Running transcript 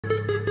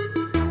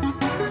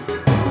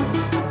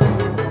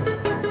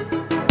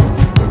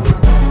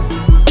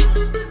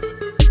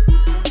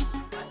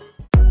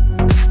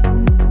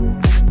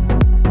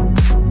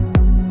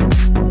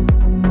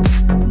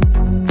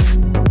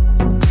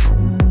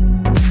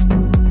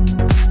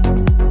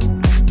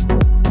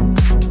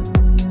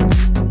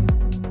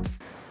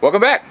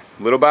Welcome back,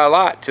 Little by a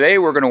Lot. Today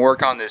we're going to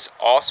work on this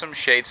awesome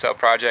shade cell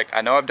project. I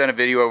know I've done a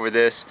video over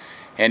this,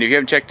 and if you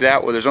haven't checked it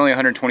out, well, there's only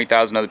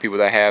 120,000 other people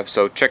that have,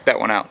 so check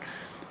that one out.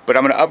 But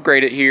I'm going to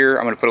upgrade it here.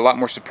 I'm going to put a lot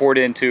more support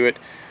into it,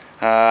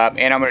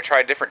 and I'm going to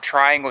try different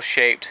triangle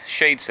shaped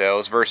shade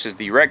cells versus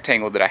the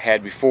rectangle that I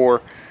had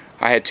before.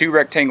 I had two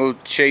rectangle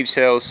shade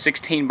cells,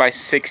 16 by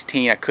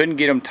 16. I couldn't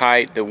get them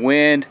tight. The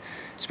wind,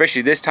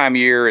 especially this time of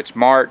year, it's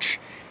March,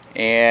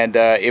 and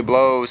it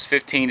blows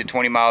 15 to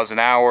 20 miles an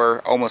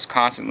hour almost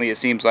constantly. It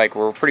seems like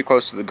we're pretty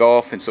close to the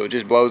Gulf, and so it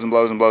just blows and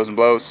blows and blows and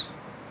blows.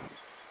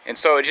 And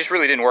so it just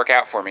really didn't work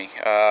out for me. We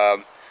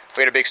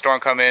had a big storm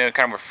come in,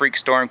 kind of a freak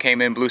storm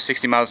came in, blew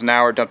 60 miles an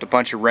hour, dumped a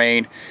bunch of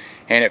rain,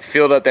 and it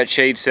filled up that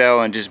shade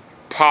cell and just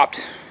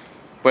popped.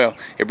 Well,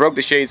 it broke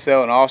the shade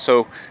cell, and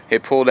also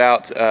it pulled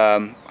out,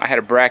 I had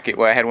a bracket,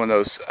 well, I had one of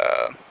those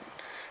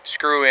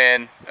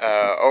screw-in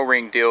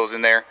O-ring deals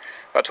in there,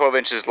 about 12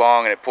 inches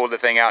long, and it pulled the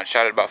thing out and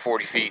shot it about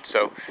 40 feet.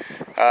 So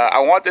I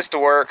want this to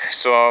work,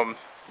 so I'm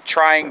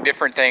trying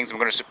different things. I'm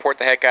going to support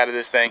the heck out of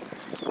this thing,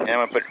 and I'm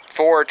going to put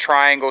 4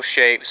 triangle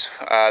shapes.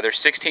 They're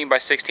 16 by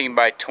 16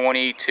 by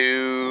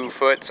 22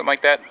 foot, something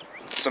like that.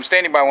 So I'm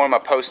standing by one of my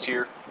posts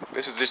here.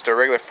 This is just a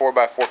regular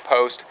 4x4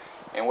 post,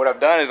 and what I've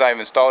done is I've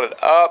installed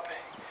it up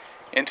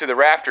into the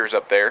rafters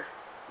up there.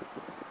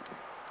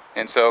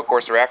 And so of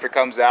course the rafter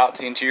comes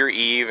out into your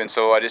eave, and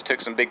so I just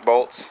took some big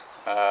bolts,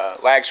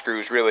 lag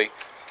screws really,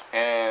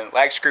 and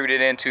lag screwed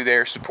it into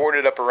there,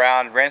 supported up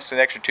around, ran some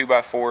extra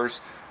 2x4s,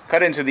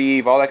 cut into the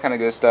eave, all that kind of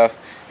good stuff,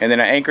 and then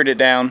I anchored it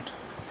down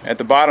at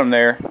the bottom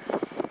there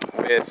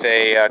with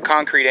a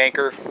concrete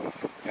anchor,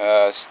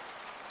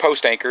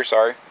 post anchor,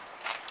 sorry.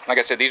 Like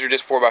I said, these are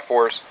just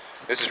 4x4s.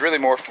 This is really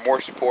more for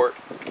more support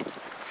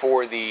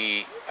for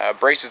the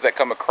braces that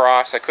come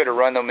across. I could have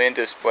run them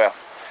into, well,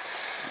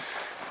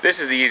 this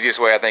is the easiest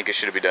way I think it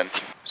should have been done.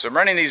 So I'm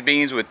running these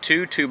beams with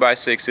two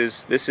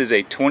 2x6s. This is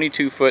a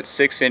 22 foot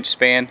 6-inch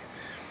span,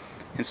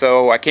 and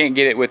so I can't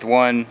get it with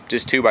one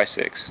just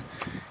 2x6.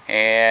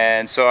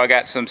 And so I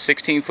got some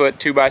 16 foot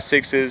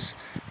 2x6s.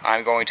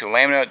 I'm going to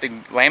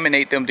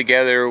laminate them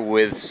together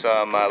with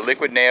some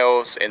liquid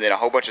nails and then a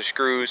whole bunch of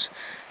screws.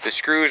 The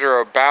screws are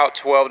about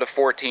 12 to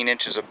 14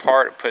 inches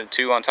apart, putting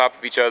 2 on top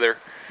of each other,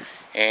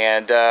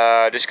 and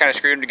just kind of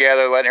screw them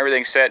together, letting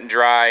everything set and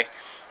dry,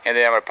 and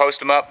then I'm going to post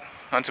them up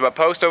onto my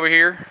post over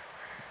here.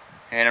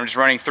 And I'm just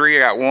running 3. I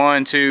got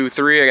 1, 2,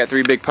 3. I got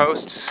 3 big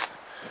posts.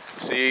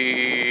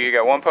 See, I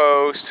got 1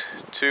 post,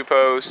 2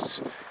 posts,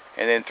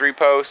 and then 3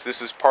 posts.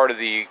 This is part of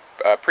the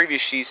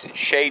previous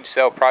shade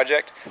cell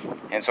project,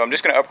 and so I'm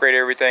just going to upgrade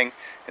everything,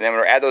 and then I'm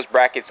going to add those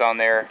brackets on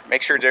there,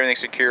 make sure everything's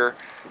secure,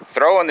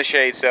 throw in the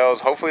shade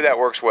cells, hopefully that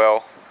works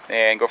well,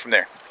 and go from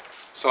there.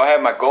 So I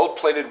have my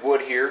gold-plated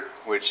wood here,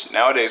 which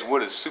nowadays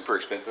wood is super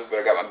expensive, but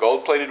I got my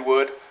gold-plated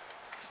wood.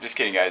 Just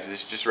kidding, guys,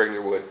 it's just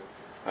regular wood.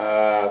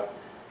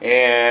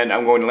 And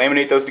I'm going to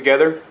laminate those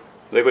together,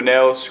 liquid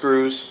nails,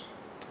 screws.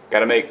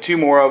 Got to make 2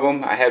 more of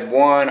them. I had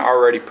 1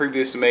 already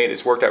previously made.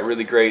 It's worked out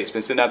really great. It's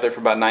been sitting out there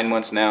for about 9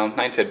 months now,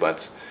 9-10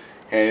 months,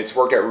 and it's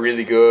worked out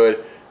really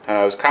good.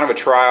 It was kind of a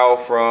trial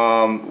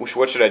from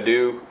what should I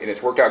do, and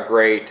it's worked out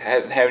great. It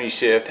hasn't had any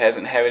shift,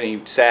 hasn't had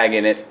any sag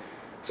in it,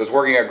 so it's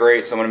working out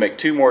great. So I'm going to make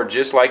 2 more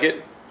just like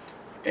it,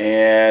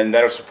 and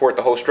that'll support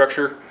the whole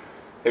structure.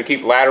 They'll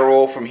keep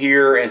lateral from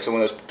here, and so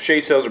when those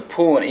shade cells are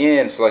pulling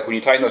in, so like when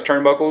you tighten those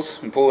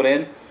turnbuckles and pull it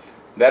in,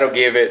 that'll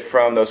give it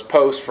from those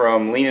posts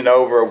from leaning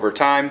over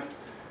time.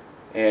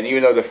 And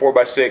even though the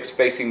 4x6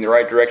 facing the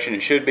right direction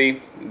it should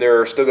be,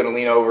 they're still going to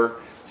lean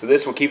over. So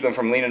this will keep them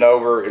from leaning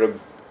over.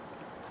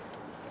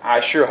 I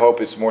sure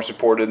hope it's more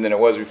supported than it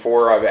was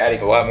before. I've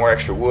added a lot more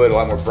extra wood, a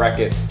lot more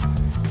brackets,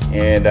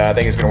 and I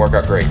think it's going to work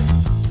out great.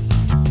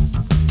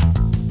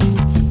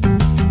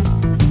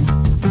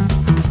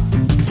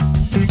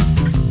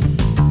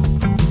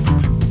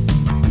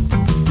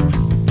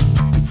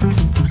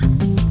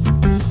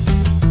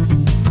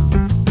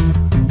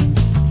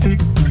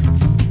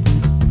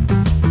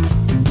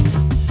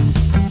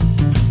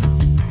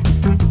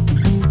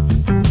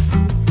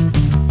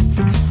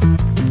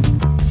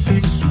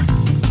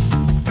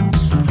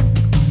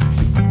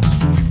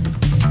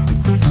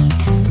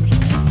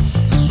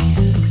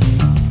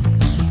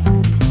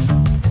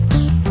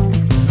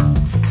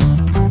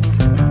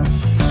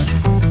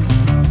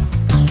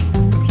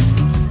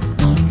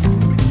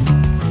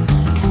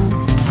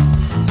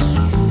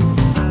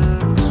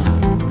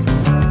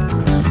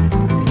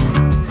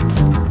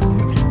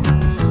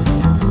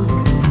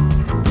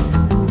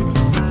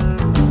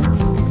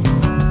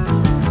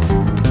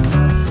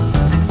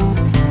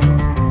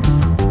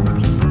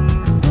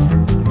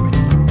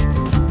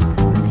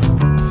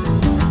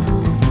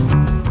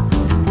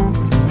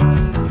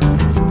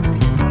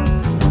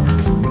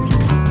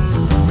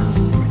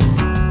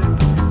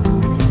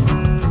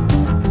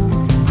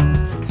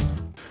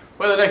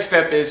 Next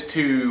step is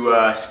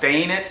to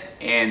stain it,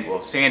 and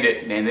we'll sand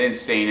it and then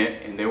stain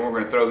it, and then we're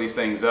going to throw these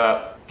things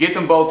up, get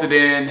them bolted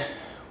in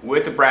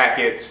with the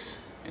brackets,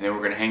 and then we're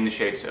going to hang the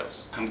shade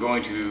cells. I'm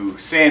going to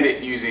sand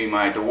it using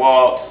my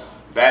DeWalt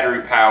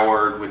battery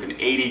powered with an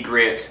 80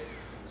 grit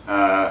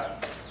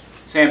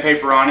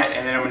sandpaper on it,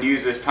 and then I'm going to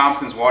use this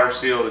Thompson's water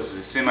seal. This is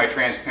a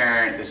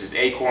semi-transparent. This is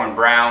acorn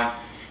brown.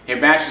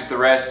 It matches the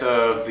rest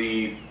of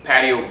the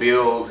patio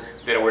build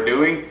that we're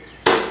doing,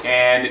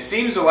 and it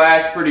seems to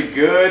last pretty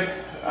good.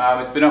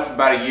 It's been up for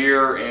about a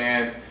year,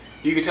 and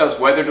you can tell it's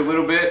weathered a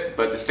little bit,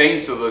 but the stain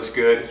still looks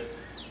good,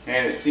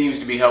 and it seems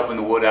to be helping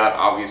the wood out.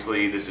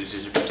 Obviously, this is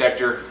just a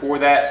protector for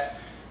that.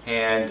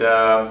 And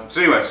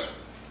so anyways,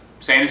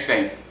 sand and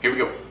stain. Here we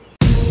go.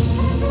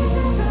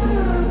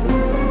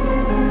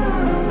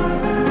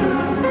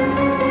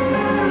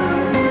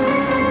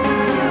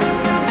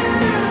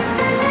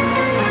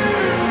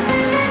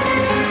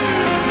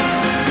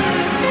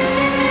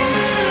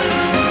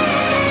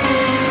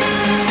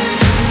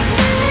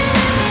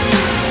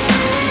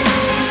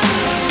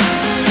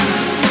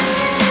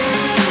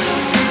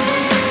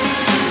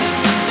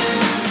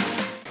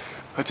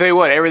 I'll tell you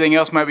what, everything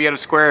else might be out of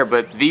square,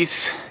 but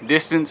these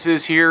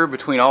distances here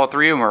between all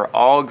three of them are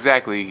all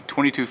exactly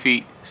 22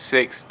 feet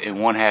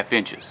 6½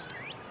 inches.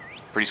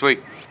 Pretty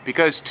sweet.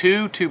 Because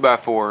two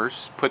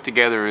 2x4s put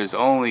together is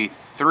only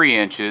 3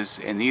 inches,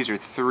 and these are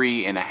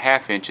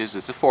 3½ inches.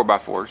 It's a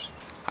 4x4s.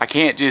 I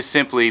can't just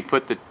simply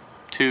put the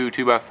two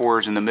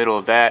 2x4s in the middle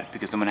of that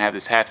because I'm gonna have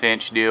this 1/2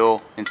 inch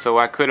deal. And so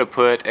I could have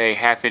put a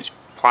 1/2 inch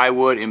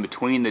plywood in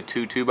between the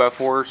two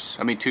 2x4s,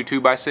 I mean two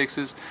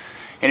 2x6s,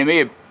 and it may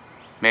have,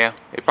 yeah,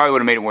 it probably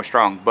would have made it more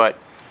strong, but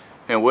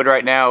you know, wood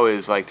right now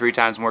is like 3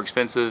 times more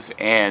expensive,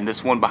 and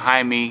this one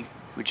behind me,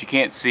 which you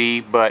can't see,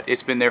 but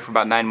it's been there for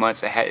about 9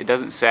 months. It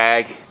doesn't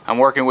sag. I'm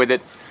working with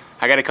it.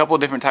 I got a couple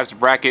of different types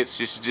of brackets.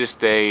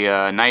 Just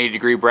a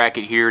 90-degree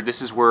bracket here.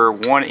 This is where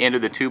one end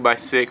of the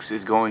 2x6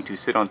 is going to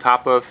sit on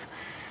top of,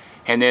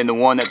 and then the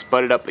one that's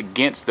butted up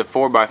against the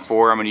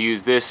 4x4, I'm going to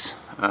use this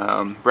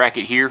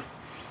bracket here,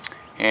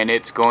 and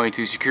it's going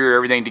to secure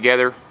everything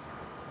together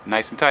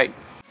nice and tight.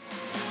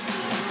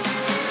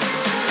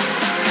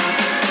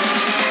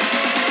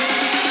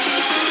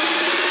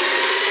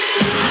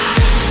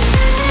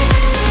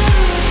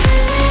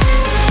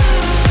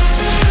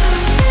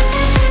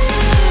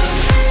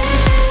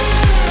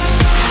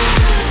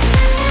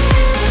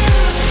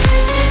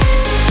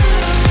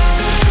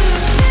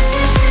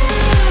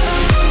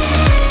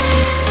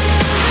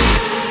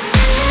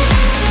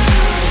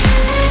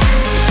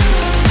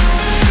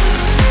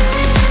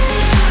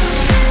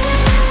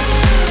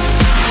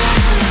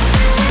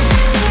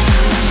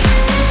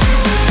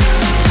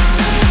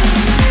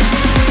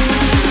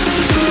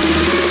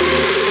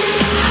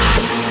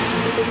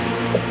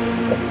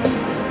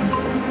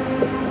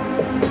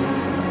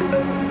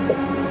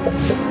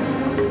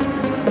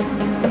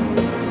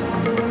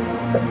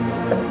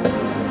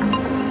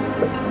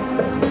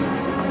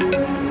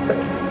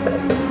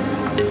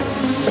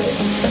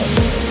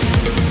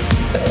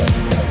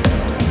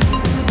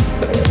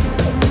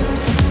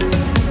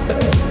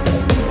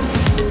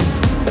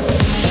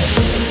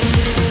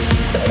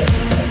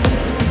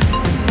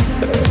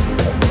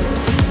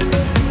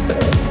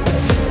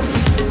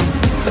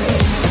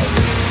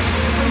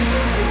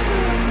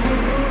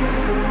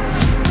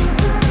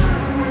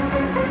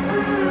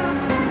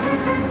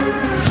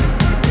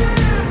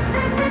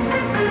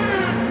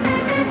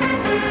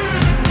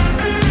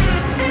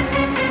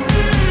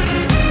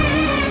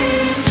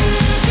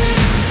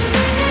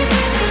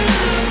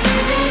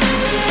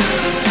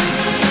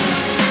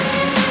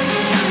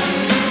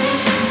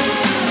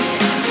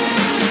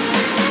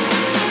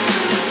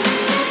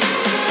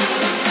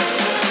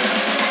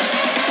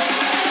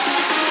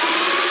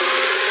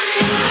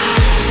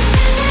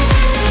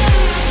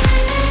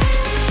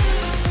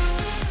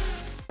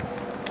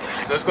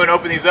 So let's go ahead and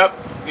open these up,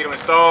 get them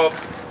installed.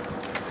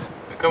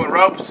 They come with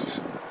ropes.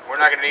 We're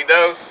not going to need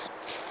those.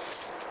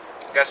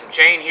 Got some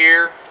chain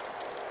here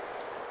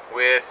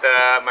with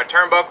my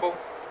turnbuckle,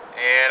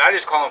 and I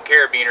just call them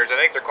carabiners. I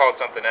think they're called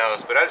something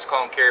else, but I just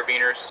call them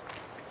carabiners.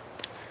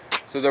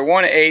 So they're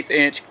 1/8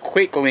 inch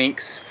quick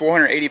links,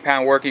 480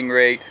 pound working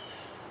rate,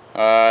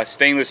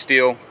 stainless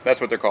steel.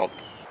 That's what they're called.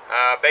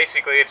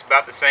 Basically, it's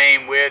about the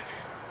same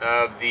width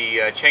of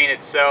the chain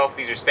itself.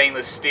 These are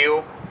stainless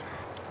steel.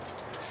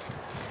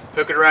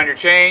 Hook it around your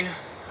chain,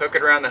 hook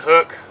it around the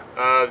hook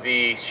of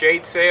the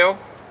shade sail,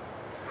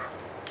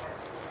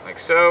 like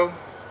so.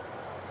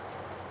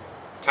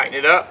 Tighten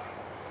it up.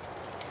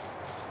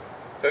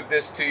 Hook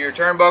this to your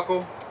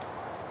turnbuckle.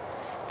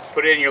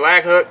 Put it in your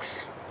lag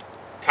hooks.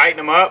 Tighten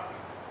them up.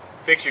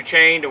 Fix your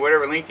chain to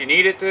whatever length you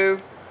need it to,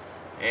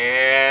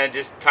 and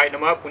just tighten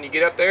them up when you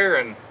get up there,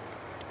 and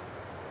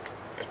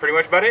that's pretty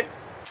much about it.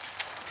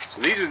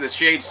 So these are the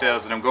shade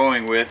sails that I'm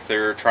going with.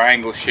 They're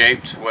triangle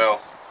shaped.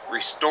 Well,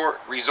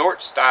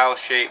 resort style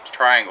shaped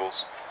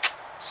triangles.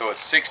 So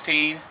it's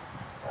 16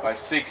 by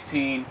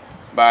 16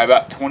 by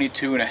about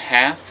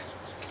 22½.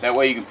 That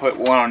way you can put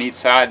one on each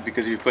side,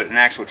 because if you put an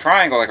actual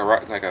triangle like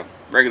a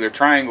regular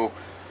triangle,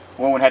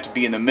 one would have to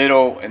be in the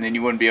middle, and then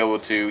you wouldn't be able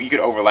to, you could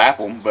overlap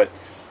them, but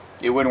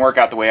it wouldn't work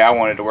out the way I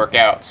wanted it to work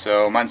out.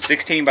 So mine's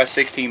 16 by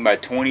 16 by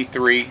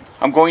 23.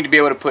 I'm going to be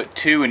able to put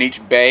 2 in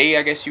each bay,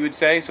 I guess you would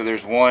say. So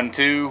there's 1,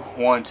 2,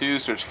 1, 2,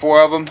 so there's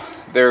 4 of them.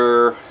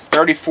 They're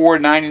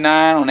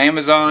 $34.99 on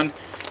Amazon.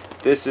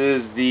 This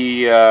is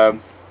the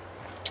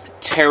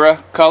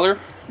Terra color.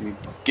 You can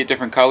get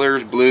different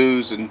colors,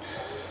 blues and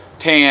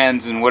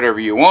tans and whatever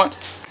you want.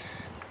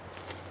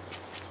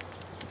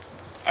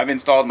 I've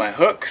installed my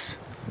hooks.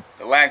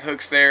 The lag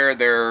hooks there,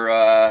 they're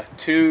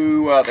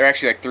they're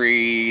actually like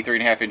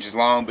 3.5 inches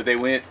long, but they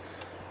went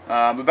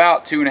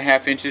about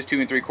 2.5 inches,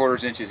 2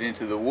 3/4 inches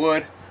into the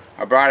wood.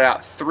 I brought it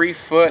out 3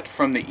 foot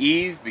from the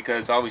eave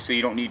because obviously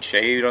you don't need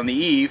shade on the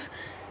eave.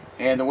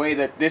 And the way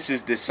that this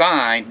is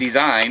designed is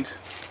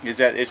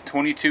that it's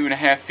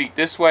 22.5 feet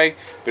this way,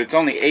 but it's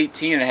only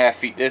 18.5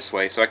 feet this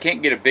way. So I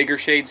can't get a bigger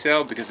shade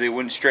sail because they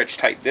wouldn't stretch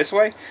tight this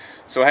way.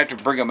 So I have to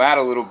bring them out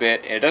a little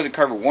bit, and it doesn't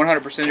cover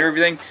 100% of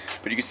everything,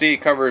 but you can see it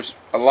covers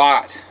a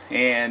lot,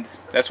 and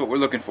that's what we're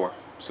looking for.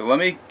 So let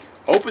me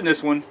open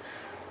this one,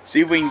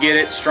 see if we can get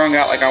it strung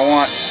out like I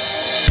want,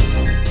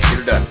 get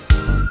her done.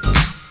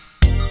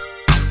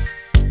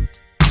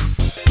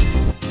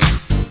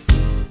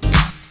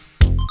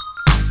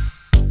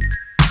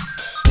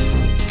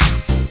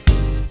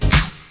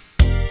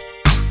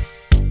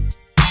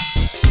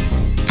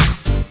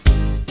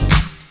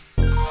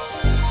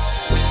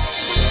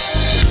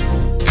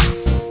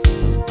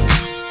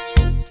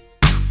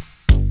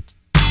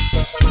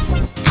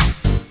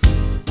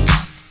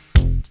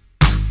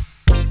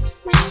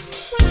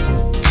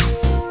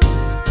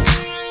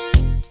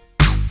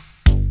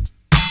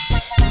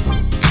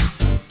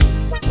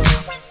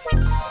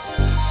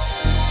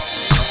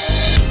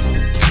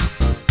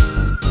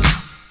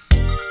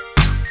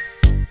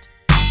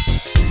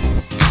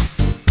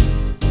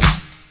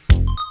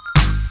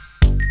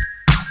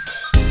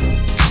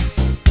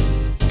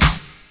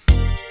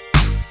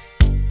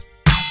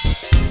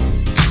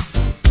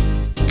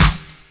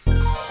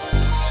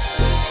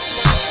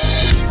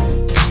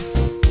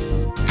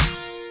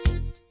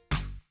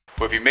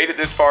 Well, if you made it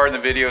this far in the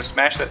video,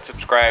 smash that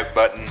subscribe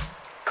button,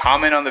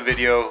 comment on the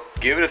video,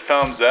 give it a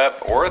thumbs up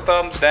or a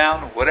thumbs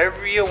down,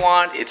 whatever you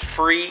want. It's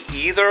free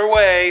either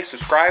way.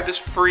 Subscribe is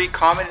free,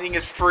 commenting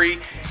is free,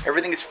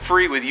 everything is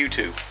free with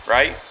YouTube,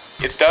 right?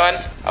 It's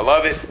done. I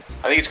love it.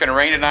 I think it's gonna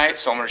rain tonight,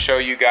 so I'm gonna show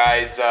you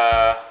guys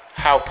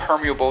how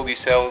permeable these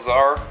sails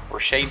are, or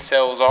shade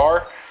sails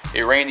are.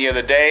 It rained the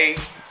other day,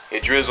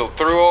 it drizzled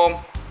through them,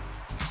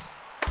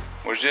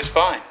 was just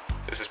fine.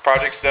 This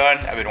project's done.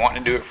 I've been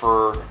wanting to do it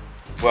for,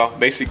 well,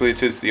 basically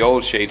since the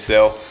old shade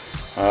sail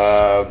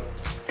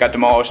got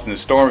demolished in the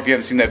storm. If you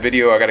haven't seen that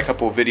video, I got a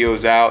couple of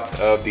videos out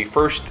of the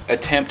first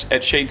attempt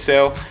at shade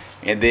sail,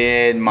 and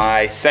then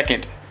my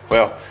second,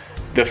 well,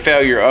 the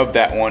failure of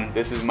that one.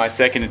 This is my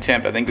second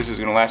attempt. I think this is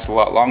gonna last a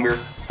lot longer.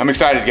 I'm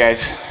excited,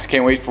 guys. I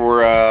can't wait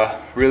for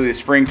really the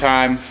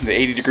springtime, the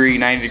 80 degree,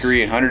 90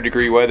 degree, and 100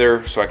 degree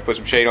weather, so I can put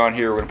some shade on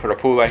here. We're gonna put our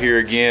pool out here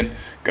again.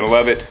 Gonna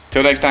love it.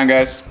 Till next time,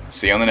 guys.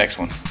 See you on the next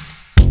one.